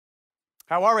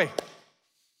How are we?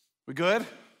 We good?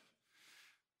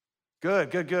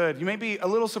 Good. You may be a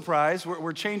little surprised.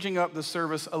 We're changing up the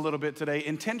service a little bit today,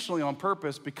 intentionally on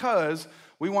purpose, because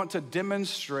we want to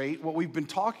demonstrate what we've been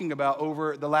talking about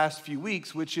over the last few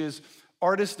weeks, which is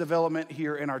artist development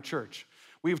here in our church.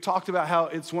 We've talked about how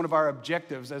it's one of our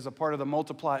objectives as a part of the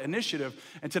Multiply initiative,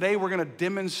 and today we're going to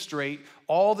demonstrate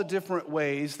all the different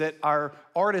ways that our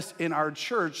artists in our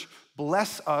church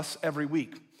bless us every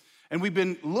week. And we've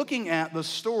been looking at the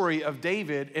story of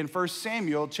David in 1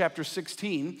 Samuel chapter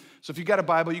 16. So if you've got a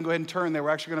Bible, you can go ahead and turn there. We're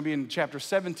actually going to be in chapter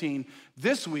 17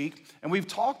 this week. And we've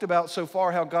talked about so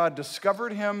far how God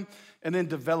discovered him and then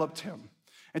developed him.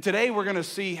 And today we're going to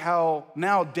see how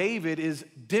now David is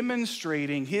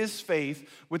demonstrating his faith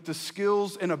with the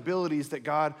skills and abilities that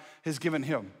God has given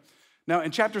him. Now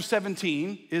in chapter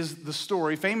 17 is the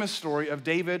story, famous story of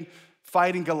David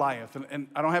fighting Goliath. And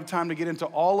I don't have time to get into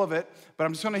all of it, but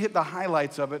I'm just going to hit the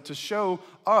highlights of it to show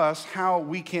us how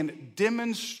we can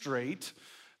demonstrate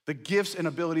the gifts and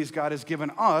abilities God has given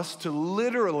us to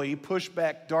literally push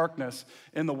back darkness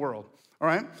in the world. All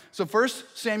right? So 1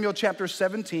 Samuel chapter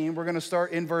 17, we're going to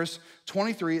start in verse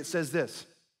 23. It says this: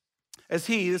 As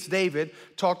he, this David,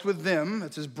 talked with them,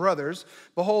 that's his brothers,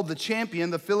 behold, the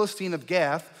champion, the Philistine of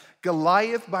Gath,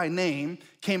 Goliath by name,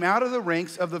 came out of the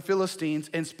ranks of the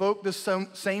Philistines and spoke the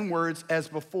same words as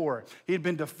before. He had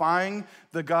been defying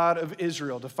the God of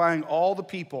Israel, defying all the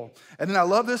people. And then I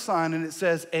love this line, and it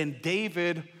says, and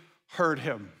David heard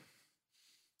him.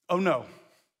 Oh no.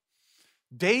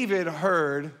 David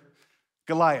heard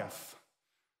Goliath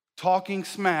talking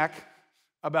smack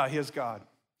about his God.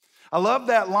 I love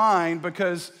that line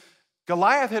because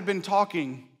Goliath had been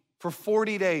talking for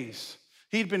 40 days.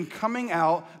 He'd been coming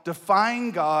out,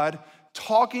 defying God,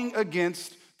 talking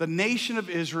against the nation of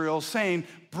Israel, saying,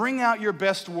 bring out your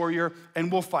best warrior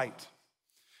and we'll fight.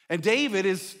 And David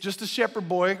is just a shepherd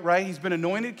boy, right? He's been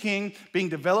anointed king, being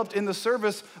developed in the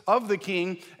service of the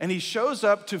king, and he shows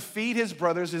up to feed his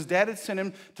brothers. His dad had sent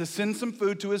him to send some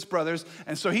food to his brothers,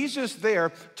 and so he's just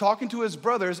there talking to his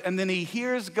brothers, and then he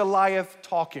hears Goliath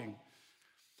talking.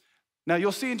 Now,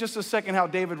 you'll see in just a second how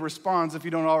David responds if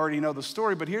you don't already know the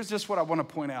story, but here's just what I want to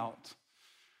point out.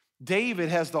 David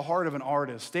has the heart of an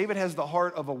artist. David has the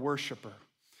heart of a worshiper.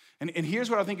 And here's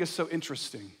what I think is so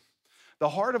interesting. The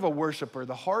heart of a worshiper,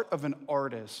 the heart of an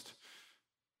artist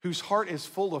whose heart is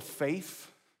full of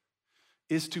faith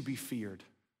is to be feared.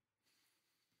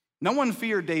 No one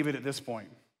feared David at this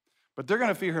point, but they're going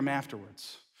to fear him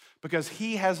afterwards because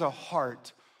he has a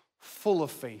heart full of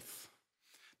faith.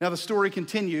 Now the story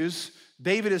continues.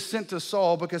 David is sent to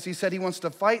Saul because he said he wants to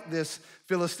fight this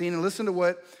Philistine. And listen to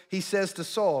what he says to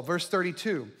Saul, verse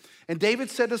 32. And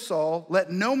David said to Saul, let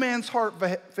no man's heart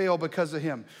fail because of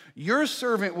him. Your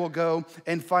servant will go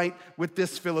and fight with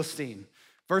this Philistine.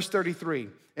 Verse 33.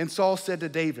 And Saul said to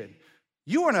David,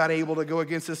 you are not able to go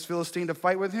against this Philistine to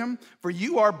fight with him, for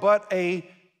you are but a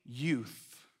youth.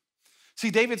 See,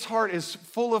 David's heart is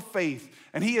full of faith,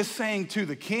 and he is saying to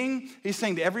the king, he's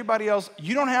saying to everybody else,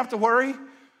 you don't have to worry,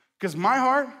 because my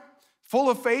heart, full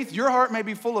of faith, your heart may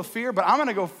be full of fear, but I'm going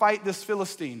to go fight this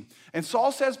Philistine. And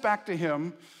Saul says back to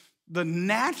him, the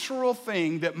natural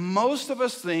thing that most of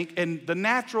us think, and the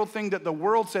natural thing that the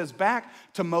world says back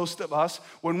to most of us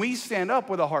when we stand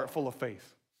up with a heart full of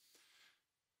faith.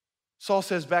 Saul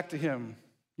says back to him,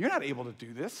 you're not able to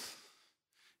do this.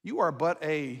 You are but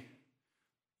a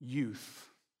youth.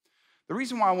 The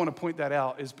reason why I want to point that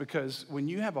out is because when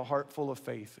you have a heart full of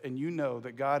faith and you know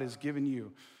that God has given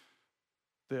you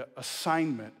the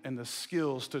assignment and the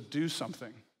skills to do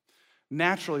something,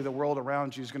 naturally the world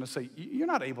around you is going to say, you're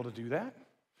not able to do that.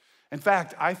 In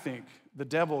fact, I think the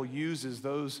devil uses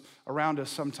those around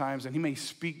us sometimes, and he may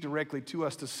speak directly to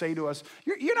us to say to us,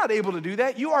 you're not able to do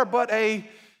that. You are but a,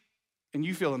 and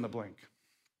you fill in the blank.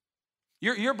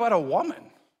 You're but a woman.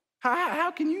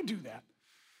 How can you do that?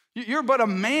 You're but a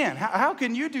man. How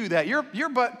can you do that? You're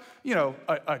but,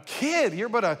 a kid. You're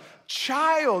but a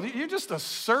child. You're just a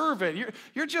servant.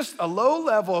 You're just a low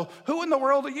level. Who in the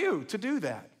world are you to do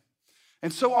that?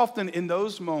 And so often in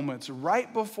those moments,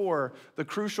 right before the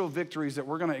crucial victories that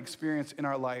we're going to experience in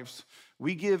our lives,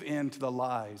 we give in to the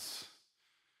lies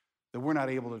that we're not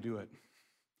able to do it.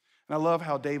 And I love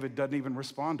how David doesn't even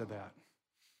respond to that.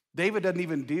 David doesn't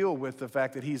even deal with the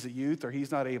fact that he's a youth or he's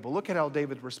not able. Look at how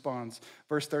David responds.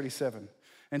 Verse 37.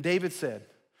 And David said,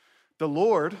 the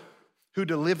Lord who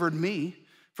delivered me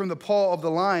from the paw of the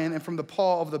lion and from the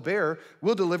paw of the bear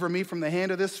will deliver me from the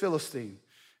hand of this Philistine.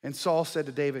 And Saul said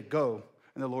to David, go,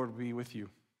 and the Lord will be with you.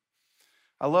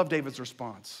 I love David's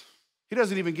response. He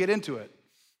doesn't even get into it.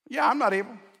 Yeah, I'm not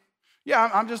able. Yeah,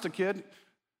 I'm just a kid.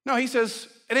 No, he says,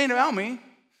 it ain't about me.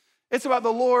 It's about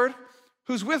the Lord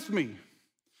who's with me.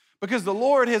 Because the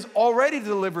Lord has already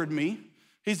delivered me.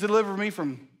 He's delivered me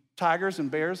from tigers and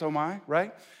bears, oh my,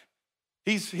 right?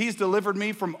 He's delivered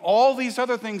me from all these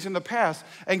other things in the past.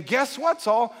 And guess what,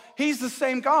 Saul? He's the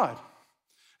same God.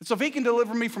 And so if he can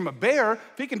deliver me from a bear,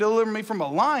 if he can deliver me from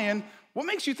a lion, what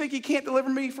makes you think he can't deliver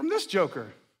me from this joker?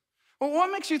 Well,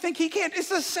 what makes you think he can't? It's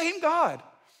the same God.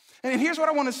 And here's what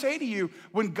I want to say to you.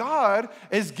 When God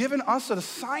has given us an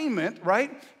assignment,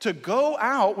 right, to go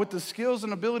out with the skills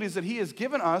and abilities that he has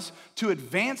given us to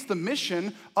advance the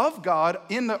mission of God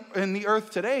in the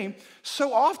earth today,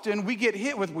 so often we get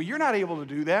hit with, well, you're not able to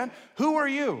do that. Who are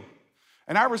you?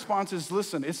 And our response is,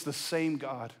 listen, it's the same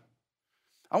God.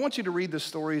 I want you to read the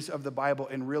stories of the Bible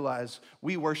and realize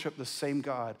we worship the same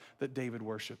God that David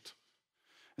worshiped.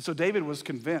 And so David was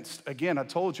convinced. Again, I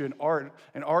told you,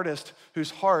 an artist whose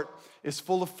heart is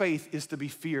full of faith is to be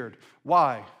feared.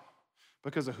 Why?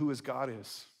 Because of who his God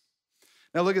is.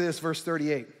 Now look at this, verse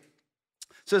 38. It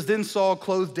says, then Saul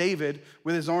clothed David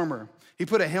with his armor. He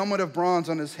put a helmet of bronze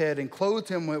on his head and clothed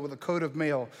him with a coat of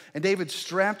mail. And David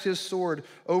strapped his sword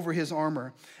over his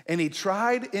armor. And he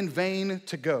tried in vain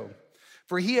to go,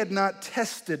 for he had not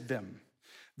tested them.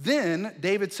 Then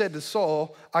David said to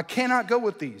Saul, I cannot go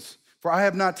with these, for I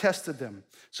have not tested them.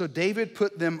 So David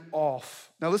put them off.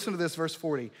 Now listen to this, verse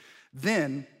 40.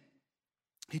 Then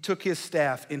he took his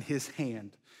staff in his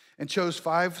hand and chose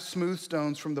 5 smooth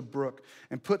stones from the brook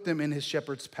and put them in his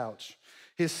shepherd's pouch.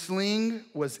 His sling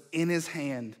was in his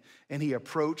hand, and he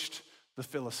approached the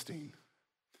Philistine.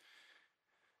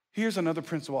 Here's another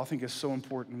principle I think is so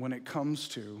important when it comes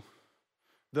to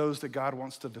those that God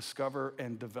wants to discover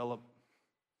and develop.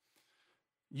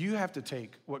 You have to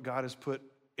take what God has put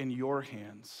in your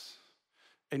hands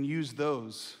and use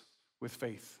those with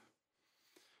faith.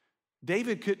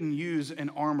 David couldn't use an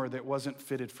armor that wasn't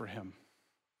fitted for him.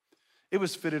 It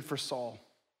was fitted for Saul.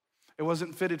 It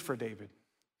wasn't fitted for David.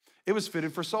 It was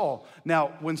fitted for Saul.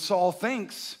 Now, when Saul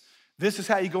thinks this is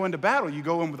how you go into battle, you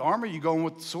go in with armor, you go in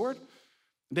with the sword.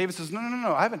 David says, no,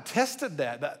 I haven't tested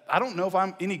that. I don't know if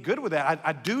I'm any good with that.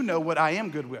 I do know what I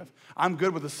am good with. I'm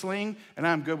good with a sling, and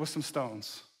I'm good with some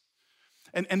stones.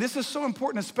 And this is so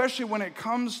important, especially when it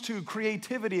comes to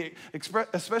creativity,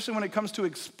 especially when it comes to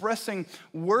expressing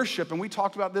worship. And we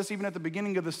talked about this even at the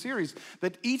beginning of the series,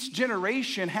 that each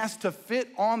generation has to fit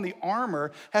on the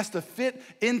armor, has to fit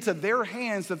into their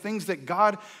hands the things that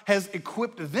God has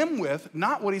equipped them with,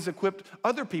 not what he's equipped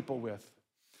other people with.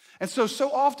 And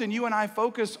so often you and I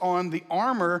focus on the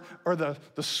armor or the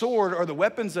sword or the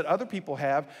weapons that other people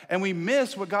have, and we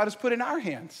miss what God has put in our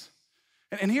hands.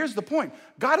 And here's the point.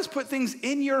 God has put things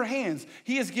in your hands.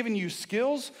 He has given you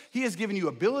skills. He has given you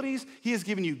abilities. He has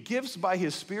given you gifts by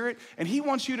his Spirit, and he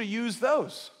wants you to use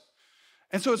those.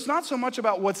 And so it's not so much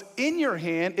about what's in your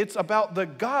hand. It's about the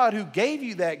God who gave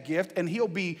you that gift, and he'll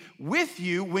be with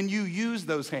you when you use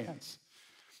those hands.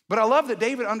 But I love that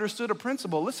David understood a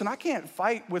principle. Listen, I can't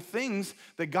fight with things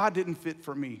that God didn't fit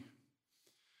for me.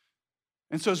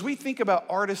 And so as we think about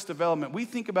artist development, we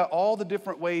think about all the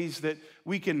different ways that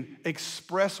we can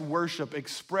express worship,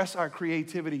 express our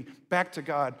creativity back to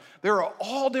God. There are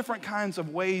all different kinds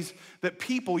of ways that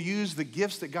people use the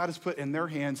gifts that God has put in their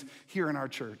hands here in our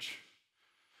church.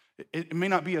 It may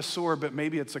not be a sword, but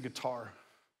maybe it's a guitar.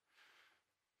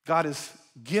 God has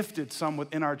gifted some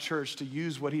within our church to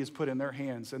use what he has put in their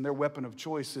hands, and their weapon of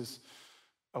choice is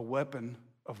a weapon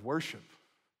of worship.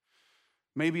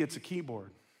 Maybe it's a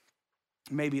keyboard.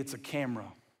 Maybe it's a camera.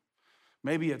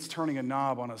 Maybe it's turning a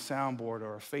knob on a soundboard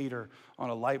or a fader on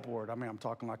a light board. I mean, I'm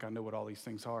talking like I know what all these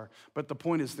things are. But the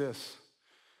point is this.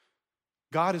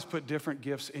 God has put different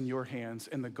gifts in your hands,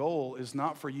 and the goal is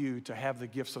not for you to have the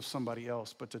gifts of somebody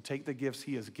else, but to take the gifts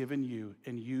he has given you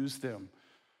and use them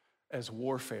as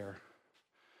warfare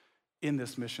in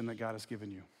this mission that God has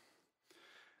given you.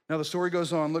 Now the story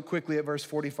goes on. Look quickly at verse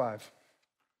 45.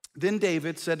 Then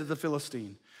David said to the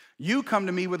Philistine, you come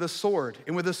to me with a sword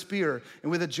and with a spear and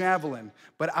with a javelin,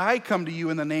 but I come to you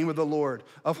in the name of the Lord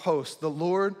of hosts, the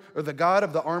Lord or the God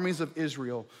of the armies of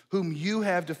Israel, whom you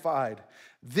have defied.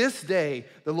 This day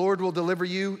the Lord will deliver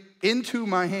you into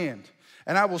my hand,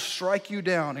 and I will strike you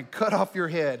down and cut off your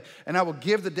head, and I will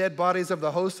give the dead bodies of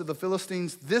the host of the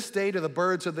Philistines this day to the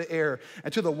birds of the air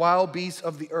and to the wild beasts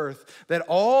of the earth, that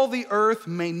all the earth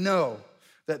may know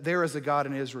that there is a God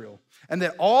in Israel, and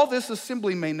that all this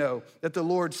assembly may know that the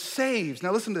Lord saves.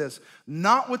 Now listen to this,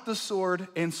 not with the sword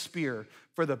and spear,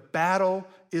 for the battle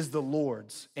is the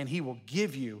Lord's, and he will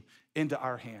give you into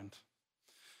our hand.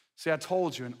 See, I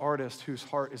told you, an artist whose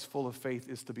heart is full of faith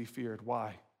is to be feared.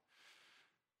 Why?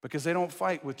 Because they don't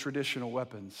fight with traditional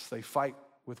weapons. They fight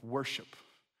with worship.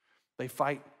 They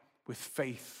fight with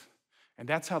faith. And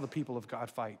that's how the people of God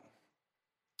fight.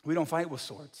 We don't fight with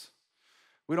swords.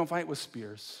 We don't fight with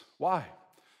spears. Why?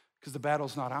 Because the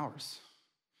battle's not ours.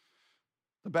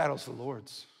 The battle's the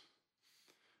Lord's.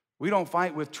 We don't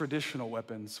fight with traditional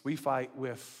weapons. We fight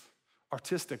with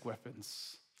artistic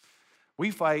weapons.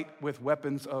 We fight with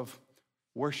weapons of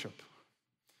worship.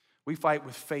 We fight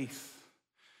with faith.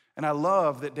 And I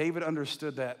love that David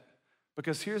understood that,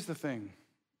 because here's the thing.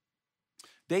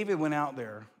 David went out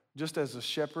there just as a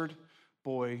shepherd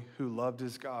boy who loved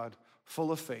his God,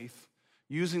 full of faith,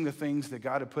 using the things that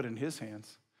God had put in his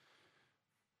hands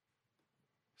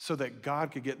so that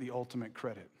God could get the ultimate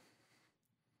credit.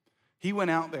 He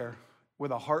went out there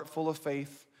with a heart full of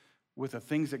faith, with the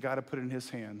things that God had put in his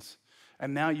hands.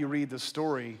 And now you read the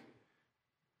story,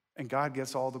 and God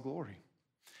gets all the glory.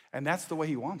 And that's the way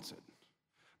he wants it,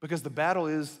 because the battle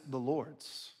is the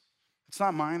Lord's. It's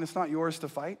not mine, it's not yours to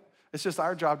fight. It's just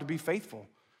our job to be faithful.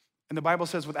 And the Bible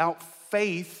says without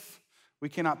faith, we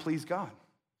cannot please God.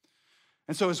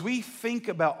 And so as we think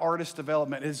about artist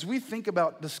development, as we think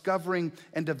about discovering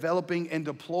and developing and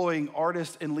deploying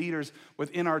artists and leaders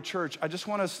within our church, I just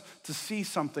want us to see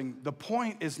something. The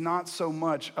point is not so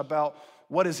much about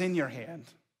what is in your hand.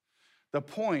 The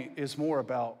point is more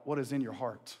about what is in your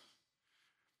heart.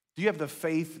 Do you have the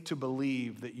faith to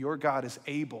believe that your God is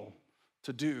able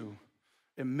to do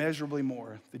immeasurably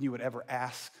more than you would ever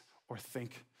ask or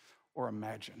think or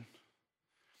imagine?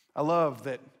 I love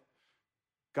that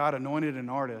God anointed an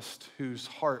artist whose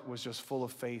heart was just full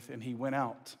of faith, and he went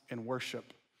out in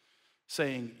worship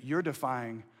saying, "You're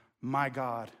defying my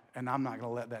God, and I'm not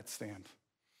gonna let that stand."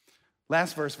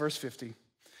 Last verse, verse 50. It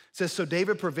says, "So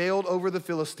David prevailed over the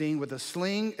Philistine with a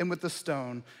sling and with a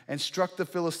stone, and struck the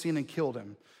Philistine and killed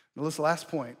him." Now this last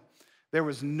point, there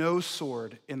was no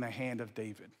sword in the hand of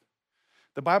David.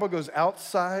 The Bible goes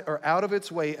outside or out of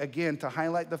its way again to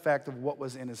highlight the fact of what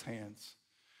was in his hands.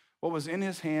 What was in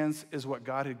his hands is what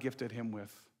God had gifted him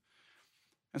with.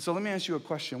 And so let me ask you a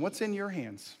question. What's in your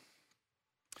hands?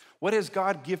 What has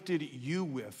God gifted you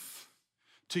with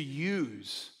to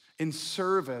use in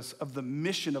service of the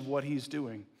mission of what he's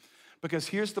doing? Because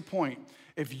here's the point.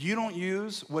 If you don't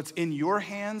use what's in your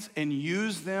hands and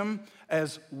use them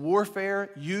as warfare,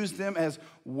 use them as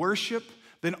worship,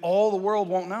 then all the world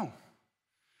won't know.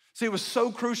 See, it was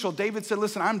so crucial. David said,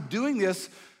 listen, I'm doing this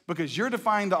because you're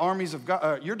defying the armies of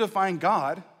God, you're defying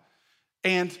God,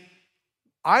 and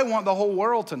I want the whole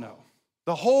world to know.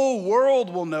 The whole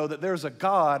world will know that there's a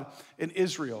God in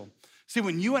Israel. See,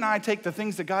 when you and I take the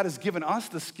things that God has given us,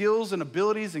 the skills and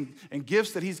abilities and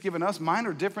gifts that he's given us, mine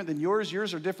are different than yours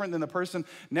are different than the person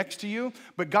next to you,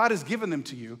 but God has given them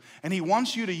to you, and he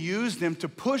wants you to use them to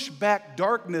push back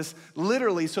darkness,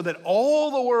 literally, so that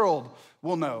all the world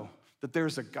will know that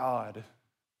there's a God.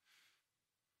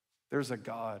 There's a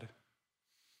God.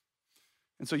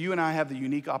 And so you and I have the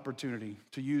unique opportunity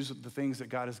to use the things that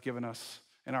God has given us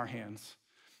in our hands.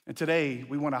 And today,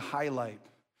 we want to highlight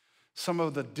some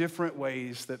of the different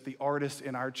ways that the artists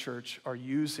in our church are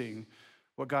using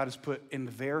what God has put in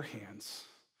their hands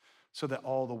so that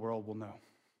all the world will know.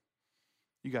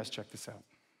 You guys check this out.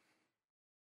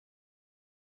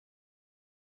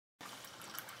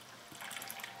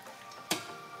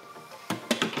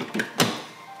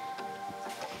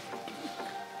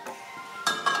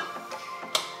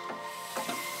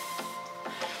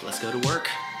 Let's go to work.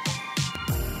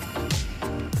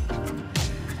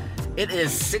 It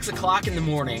is 6 o'clock in the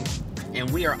morning, and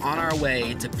we are on our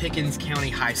way to Pickens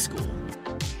County High School.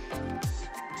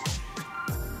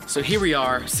 So here we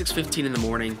are, 6:15 in the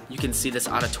morning. You can see this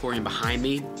auditorium behind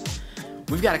me.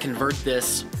 We've got to convert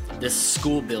this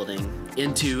school building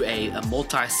into a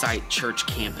multi-site church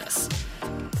campus.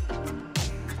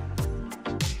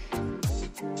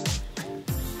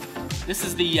 This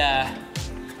is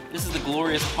the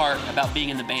glorious part about being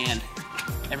in the band.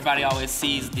 Everybody always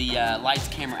sees the lights,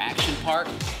 camera, action part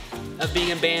of being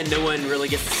in band. No one really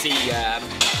gets to see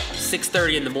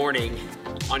 6:30 in the morning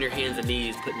on your hands and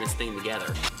knees putting this thing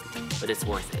together, but it's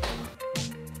worth it.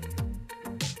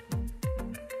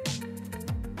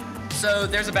 So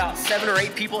there's about 7 or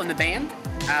 8 people in the band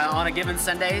on a given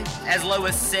Sunday, as low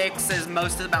as 6, as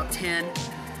most as about 10.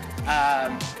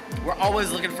 We're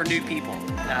always looking for new people.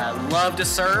 Love to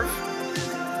serve,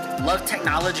 love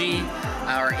technology,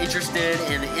 are interested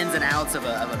in the ins and outs of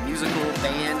a musical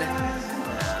band.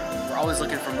 We're always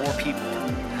looking for more people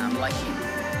like you.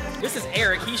 This is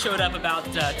Eric. He showed up about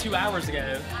 2 hours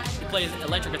ago. He plays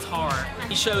electric guitar.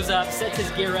 He shows up, sets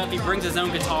his gear up, he brings his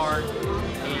own guitar,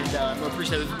 and we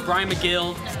appreciate it. Brian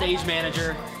McGill, stage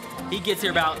manager. He gets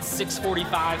here about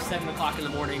 6:45, 7 o'clock in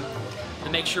the morning to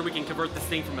make sure we can convert this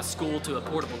thing from a school to a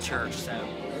portable church. So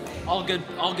all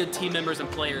good team members and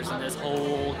players in this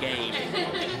whole game.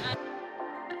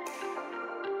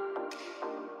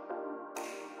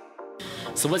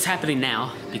 So what's happening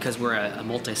now, because we're a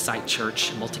multi-site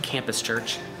church, multi-campus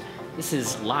church, this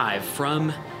is live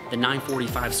from the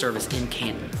 9:45 service in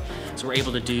Canton. So we're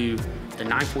able to do the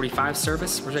 9:45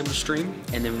 service, we're able to stream,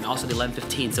 and then also the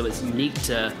 11:15. So it's unique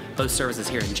to both services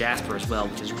here in Jasper as well,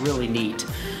 which is really neat.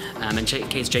 In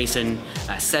case Jason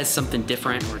says something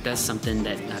different or does something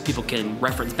that people can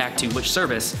reference back to which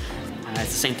service,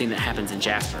 it's the same thing that happens in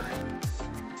Jasper.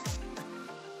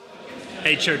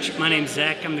 Hey church, my name's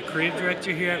Zach. I'm the creative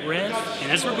director here at Rev,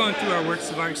 and as we're going through our Works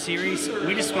of Art series,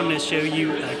 we just wanted to show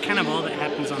you kind of all that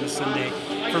happens on a Sunday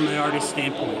from an artist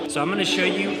standpoint. So I'm going to show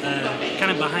you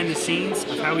kind of behind the scenes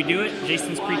of how we do it.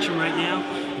 Jason's preaching right now,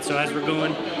 and so as we're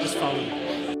going, just follow me.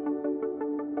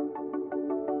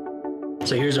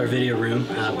 So here's our video room.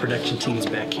 Production team's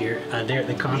back here. There at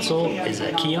the console is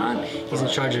Keon. He's in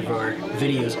charge of our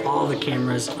videos, all the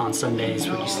cameras on Sundays,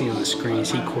 what you see on the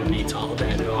screens. He coordinates all of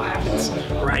that. It all happens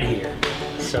right here.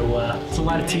 So it's a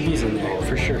lot of TVs in there,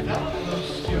 for sure.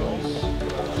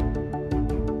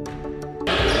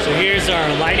 So here's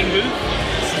our lighting booth.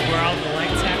 This is where all the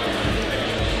lights happen.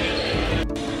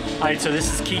 All right, so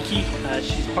this is Kiki.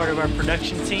 She's part of our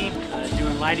production team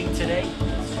doing lighting today.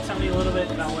 Tell me a little bit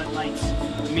about what lights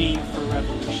mean for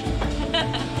Revolution.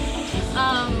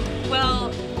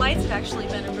 Well, lights have actually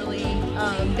been a really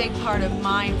big part of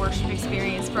my worship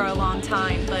experience for a long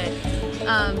time, but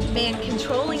man,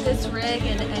 controlling this rig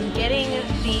and getting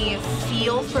the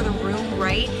feel for the room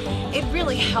right, it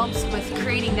really helps with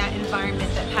creating that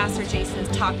environment that Pastor Jason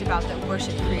has talked about that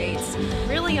worship creates.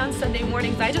 Really on Sunday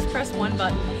mornings, I just press one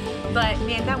button. But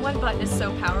man, that one button is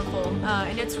so powerful,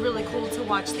 and it's really cool to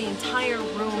watch the entire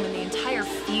room and the entire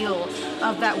feel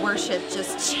of that worship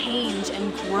just change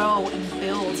and grow and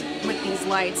build with these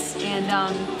lights. And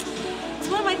it's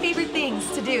one of my favorite things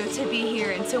to do, to be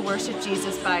here and to worship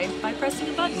Jesus by pressing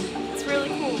a button. It's really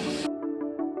cool.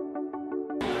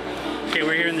 Okay,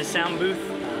 we're here in the sound booth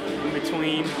in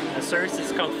between services.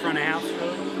 It's called front of house,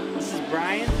 really. This is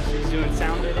Brian. He's doing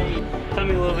sound today. Tell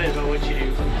me a little bit about what you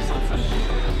do on Sunday.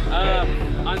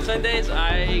 On Sundays,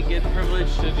 I get the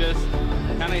privilege to just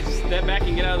kind of step back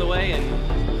and get out of the way, and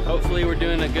hopefully we're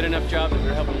doing a good enough job that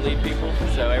we're helping lead people.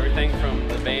 So everything from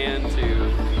the band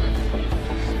to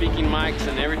speaking mics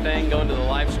and everything, going to the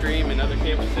live stream and other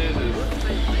campuses is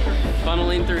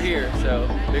funneling through here. So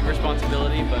big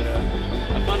responsibility, but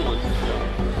a fun one.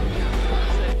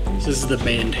 So this is the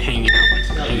band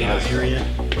hangout area.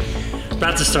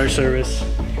 About to start service,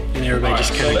 and everybody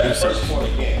just kind of goes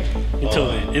until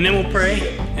then. And then we'll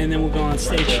pray, and then we'll go on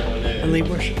stage and lead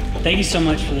worship. Thank you so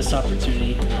much for this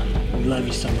opportunity. We love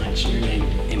you so much. In your name,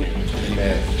 amen.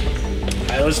 Amen. All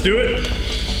right, let's do it.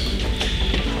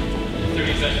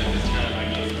 30 seconds.